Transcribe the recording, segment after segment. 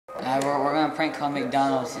Alright, we're gonna prank call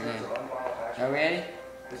McDonald's today. Y'all ready?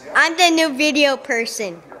 I'm the new video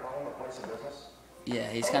person. Yeah,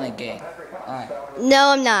 he's kind of gay. Alright.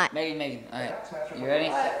 No, I'm not. Megan. Alright. You ready?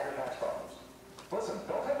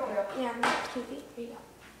 Yeah,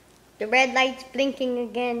 the red light's blinking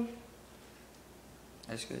again.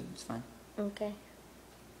 That's good. It's fine. Okay.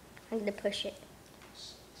 I'm gonna push it.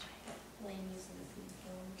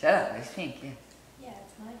 Shut up. It's pink. Yeah.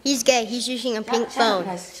 He's gay. He's using a pink phone.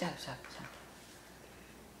 Shut up.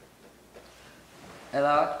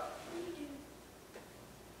 Hello?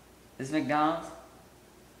 This is McDonald's?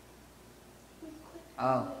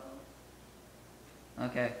 Oh.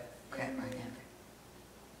 Okay. Crap, my number.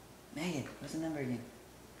 Megan, what's the number again?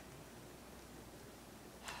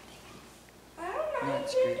 I don't know. No, You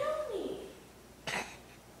it's didn't great. tell me.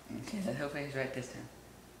 Okay, I hope I was right this time.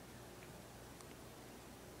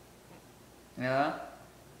 Hello?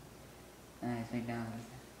 It's McDonald's.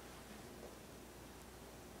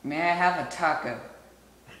 May I have a taco?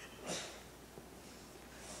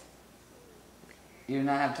 You do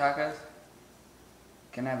not have tacos?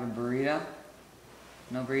 Can I have a burrito?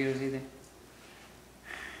 No burritos either?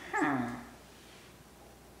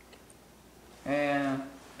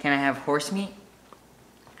 Can I have horse meat?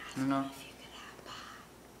 I don't know.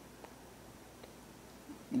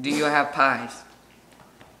 Do you have pies?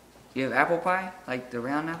 You have apple pie? Like the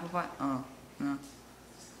round apple pie? Oh, no.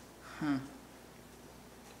 What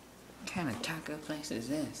kind of taco place is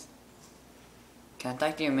this? Can I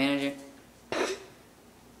talk to your manager?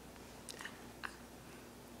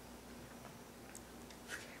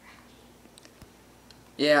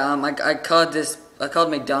 Yeah, I called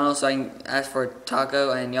McDonald's so I can ask for a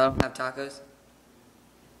taco and y'all don't have tacos?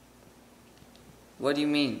 What do you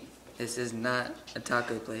mean? This is not a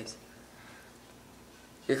taco place.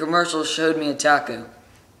 Your commercial showed me a taco.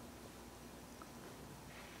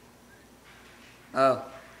 Oh,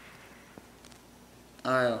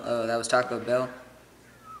 that was Taco Bell?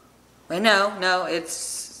 Wait, no, it's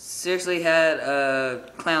seriously had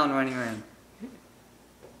a clown running around.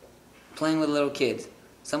 Playing with little kids.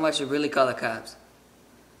 Someone should really call the cops.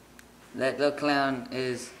 That little clown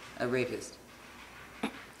is a rapist.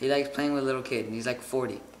 He likes playing with little kids, and he's like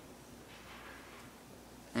 40.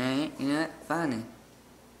 Alright, you know what? Fine then.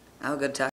 I'll go talk.